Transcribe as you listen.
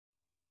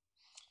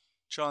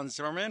John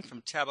Zimmerman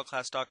from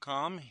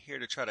tabletclass.com here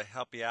to try to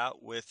help you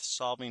out with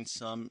solving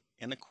some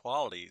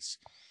inequalities.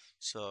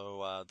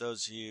 So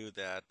those of you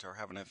that are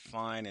having a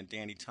fine and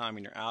dandy time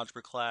in your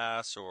algebra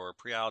class or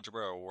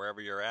pre-algebra or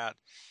wherever you're at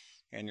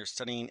and you're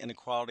studying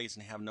inequalities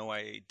and have no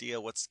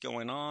idea what's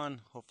going on,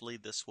 hopefully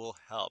this will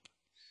help.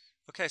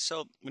 Okay,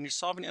 so when you're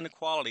solving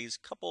inequalities,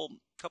 couple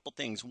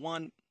things.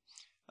 One,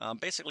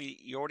 basically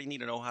you already need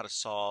to know how to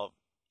solve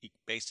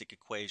basic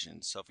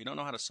equations. So if you don't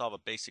know how to solve a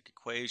basic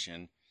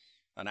equation,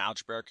 an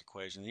algebraic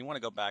equation, you want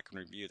to go back and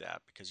review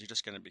that because you're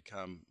just going to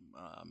become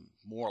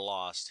more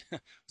lost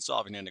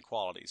solving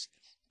inequalities.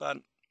 But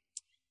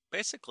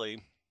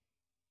basically,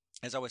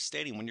 as I was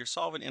stating, when you're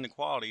solving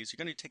inequalities,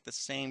 you're going to take the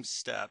same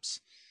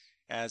steps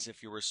as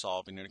if you were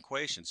solving an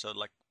equation. So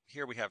like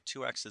here we have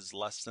 2x is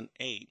less than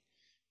 8.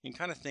 You can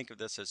kind of think of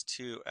this as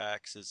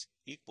 2x is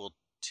equal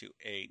to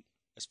 8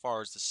 as far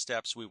as the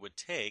steps we would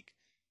take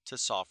to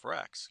solve for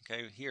x.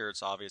 Okay, here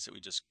it's obvious that we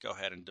just go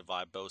ahead and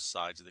divide both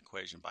sides of the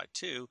equation by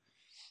 2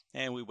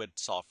 and we would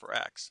solve for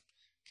x.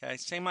 Okay,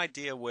 same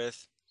idea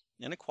with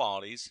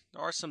inequalities.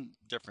 There are some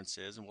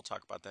differences and we'll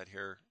talk about that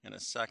here in a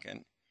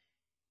second.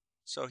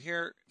 So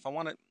here, if I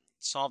want to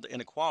solve the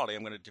inequality,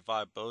 I'm going to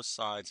divide both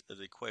sides of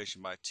the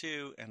equation by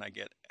 2 and I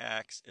get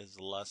x is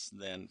less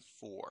than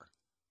 4.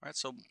 All right,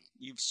 so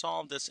you've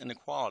solved this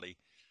inequality.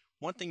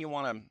 One thing you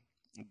want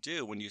to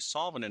do when you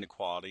solve an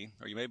inequality,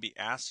 or you may be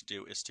asked to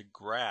do, is to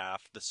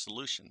graph the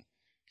solution.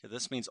 Okay,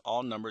 this means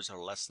all numbers are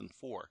less than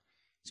 4.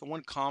 So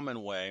one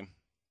common way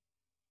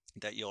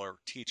that your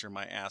teacher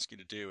might ask you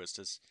to do is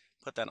to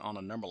put that on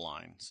a number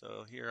line.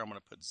 So here I'm going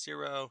to put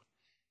 0,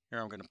 here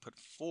I'm going to put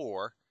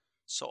 4.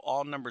 So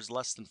all numbers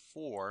less than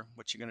 4,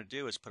 what you're going to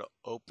do is put an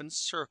open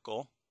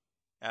circle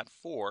at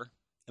 4,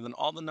 and then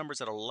all the numbers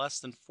that are less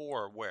than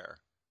 4 are where?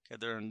 Okay,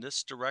 they're in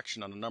this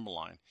direction on the number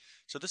line.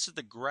 So this is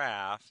the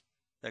graph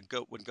that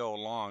would go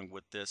along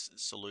with this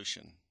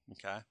solution.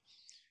 Okay,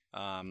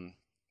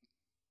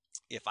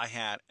 if I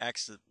had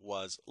x that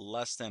was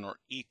less than or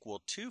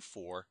equal to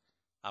 4,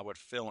 I would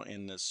fill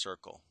in this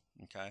circle.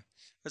 Okay,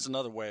 there's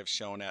another way of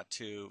showing that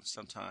too.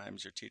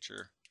 Sometimes your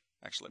teacher,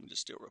 actually let me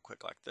just do it real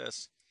quick like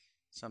this.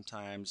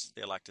 Sometimes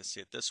they like to see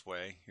it this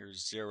way.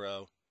 Here's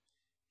 0,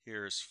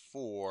 here's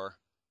 4.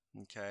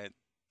 Okay,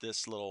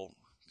 this little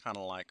kind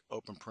of like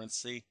open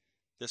parenthesis,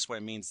 this way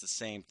means the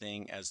same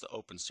thing as the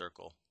open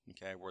circle.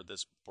 Okay, where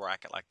this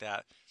bracket like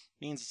that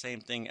means the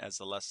same thing as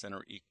the less than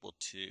or equal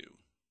to.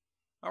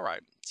 All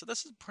right, so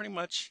this is pretty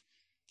much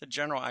the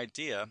general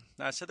idea.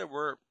 Now I said there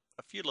were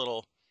a few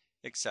little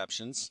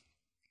exceptions,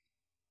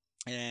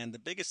 and the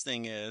biggest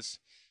thing is,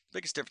 the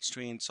biggest difference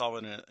between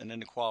solving an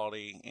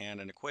inequality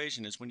and an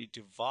equation is when you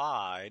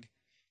divide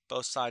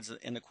both sides of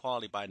the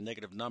inequality by a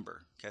negative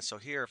number. Okay, so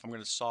here if I'm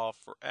going to solve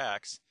for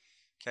x,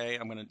 okay,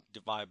 I'm going to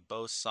divide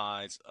both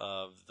sides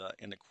of the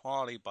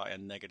inequality by a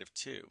negative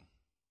 2.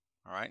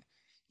 All right,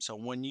 so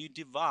when you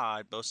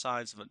divide both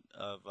sides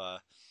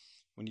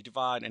when you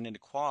divide an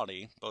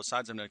inequality, both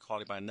sides of an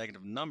inequality by a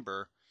negative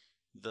number,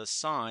 the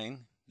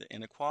sign, the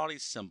inequality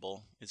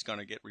symbol, is going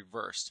to get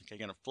reversed. Okay,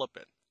 you're going to flip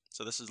it.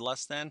 So this is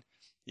less than,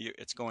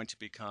 it's going to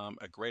become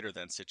a greater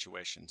than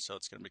situation. So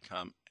it's going to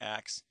become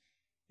x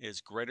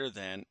is greater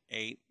than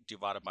 8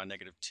 divided by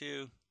negative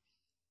 2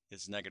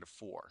 is negative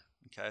 4.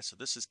 Okay, so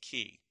this is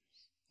key.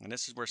 And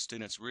this is where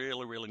students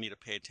really need to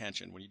pay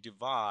attention. When you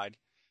divide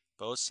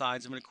both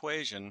sides of an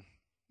equation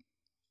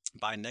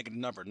by a negative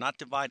number, not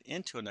divide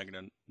into a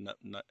negative,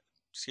 not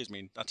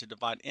to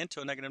divide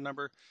into a negative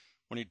number.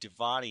 When you're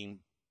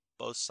dividing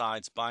both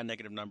sides by a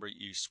negative number,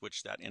 you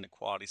switch that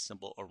inequality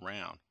symbol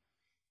around.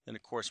 Then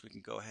of course we can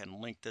go ahead and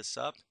link this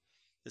up.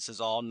 This is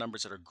all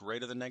numbers that are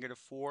greater than negative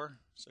 4.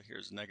 So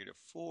here's negative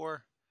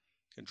 4.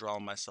 I can draw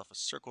myself a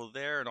circle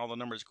there, and all the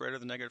numbers greater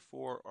than negative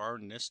 4 are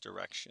in this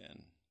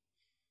direction.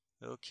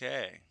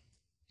 Okay,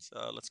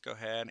 so let's go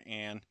ahead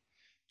and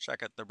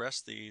check out the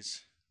rest of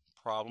these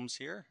problems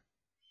here.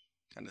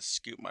 Kind of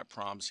scoop my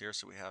problems here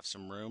so we have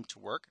some room to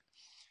work.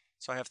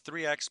 So I have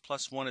 3x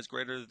plus 1 is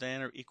greater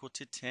than or equal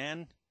to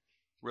 10.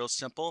 Real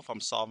simple. If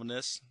I'm solving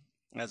this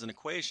as an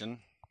equation,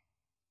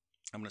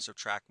 I'm going to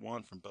subtract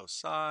 1 from both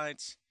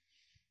sides.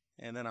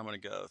 And then I'm going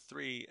to go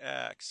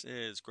 3x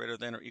is greater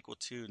than or equal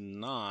to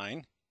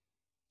 9.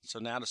 So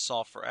now to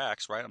solve for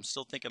x, right? I'm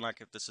still thinking like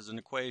if this is an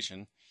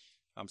equation,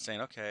 I'm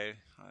saying, okay,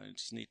 I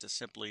just need to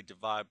simply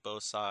divide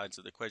both sides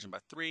of the equation by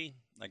 3.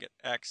 I get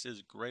x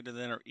is greater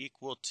than or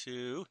equal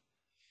to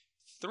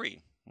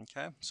 3.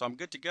 Okay, so I'm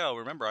good to go.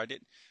 Remember,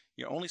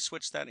 you only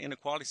switch that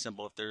inequality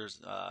symbol if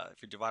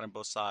you're dividing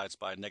both sides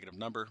by a negative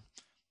number.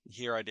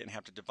 Here I didn't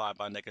have to divide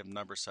by a negative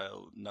number,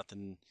 so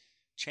nothing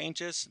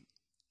changes.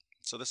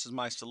 So this is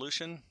my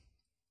solution.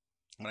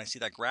 When I see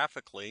that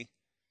graphically,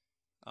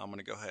 I'm going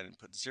to go ahead and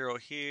put 0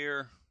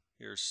 here.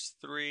 Here's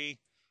 3.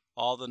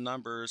 All the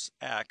numbers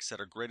x that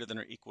are greater than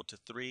or equal to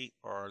 3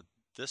 are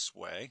this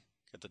way.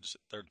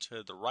 They're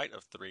to the right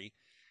of 3.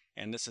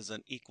 And this is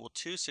an equal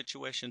to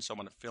situation, so I'm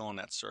going to fill in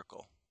that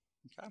circle.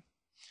 Okay.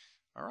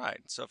 All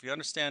right, so if you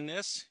understand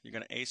this, you're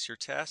going to ace your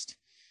test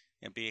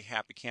and be a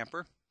happy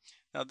camper.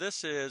 Now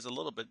this is a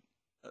little bit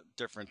a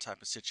different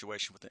type of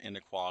situation with the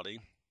inequality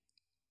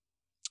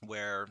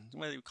where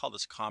we call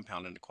this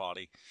compound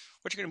inequality.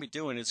 What you're going to be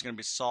doing is going to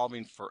be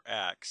solving for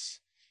x.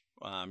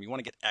 You want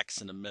to get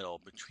x in the middle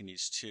between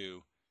these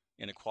two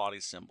inequality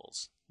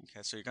symbols.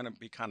 Okay, so you're going to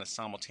be kind of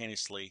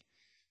simultaneously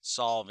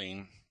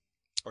solving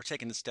or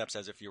taking the steps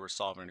as if you were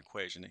solving an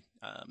equation.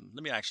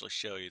 Let me actually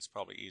show you. It's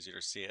probably easier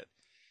to see it.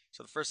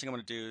 So the first thing I'm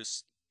going to do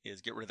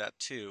is get rid of that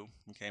 2,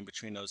 okay, in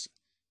between those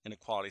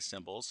inequality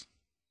symbols.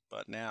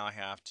 But now I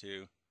have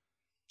to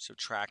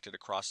subtract it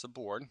across the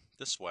board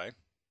this way.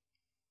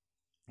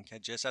 Okay,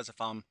 just as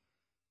if I'm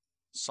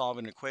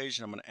solving an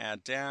equation, I'm going to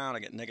add down. I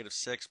get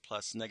 -6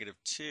 plus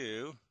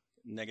 -2,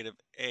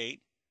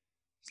 -8.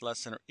 It's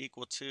less than or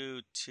equal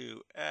to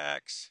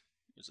 2x.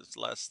 It's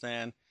less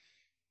than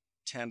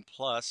 10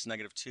 plus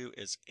 -2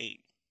 is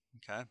 8.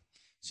 Okay,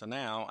 so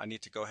now I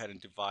need to go ahead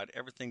and divide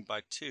everything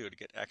by 2 to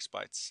get x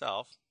by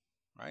itself,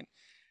 right?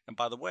 And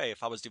by the way,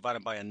 if I was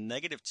divided by a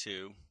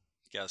 -2,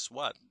 guess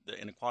what? The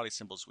inequality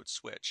symbols would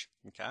switch,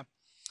 okay?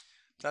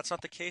 That's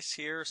not the case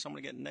here, so I'm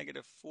going to get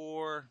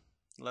 -4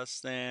 less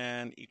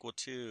than equal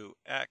to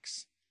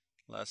x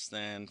less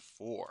than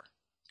 4.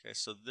 Okay,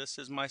 so this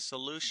is my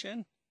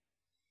solution.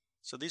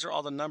 So these are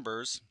all the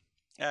numbers,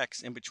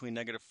 x in between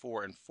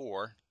 -4 and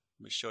 4.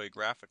 Let me show you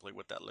graphically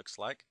what that looks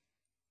like.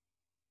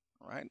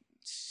 All right,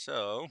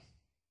 so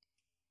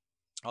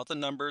all the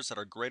numbers that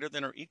are greater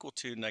than or equal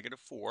to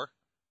 -4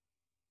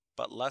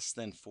 but less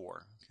than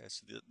 4. Okay,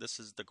 so this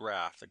is the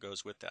graph that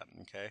goes with that.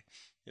 Okay,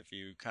 if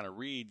you kind of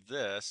read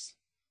this,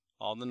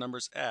 all the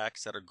numbers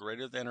x that are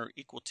greater than or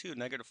equal to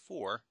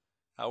 -4,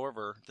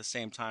 however, at the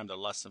same time they're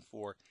less than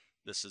 4,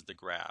 this is the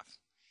graph.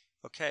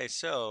 Okay,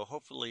 so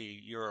hopefully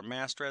you're a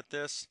master at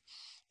this.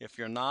 If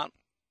you're not,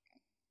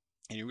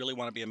 and you really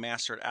want to be a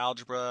master at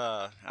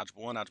algebra,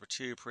 algebra 1, algebra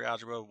 2,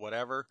 pre-algebra,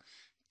 whatever,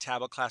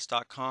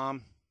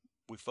 tabletclass.com.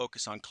 We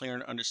focus on clear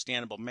and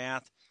understandable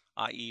math,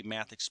 i.e.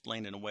 math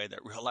explained in a way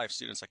that real life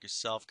students like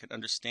yourself can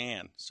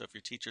understand. So if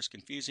your teacher's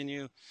confusing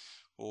you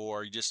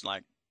or you just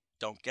like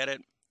don't get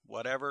it,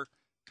 whatever,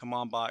 come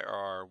on by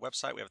our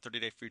website. We have a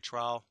 30-day free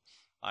trial.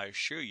 I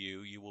assure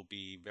you, you will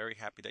be very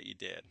happy that you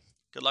did.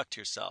 Good luck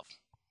to yourself.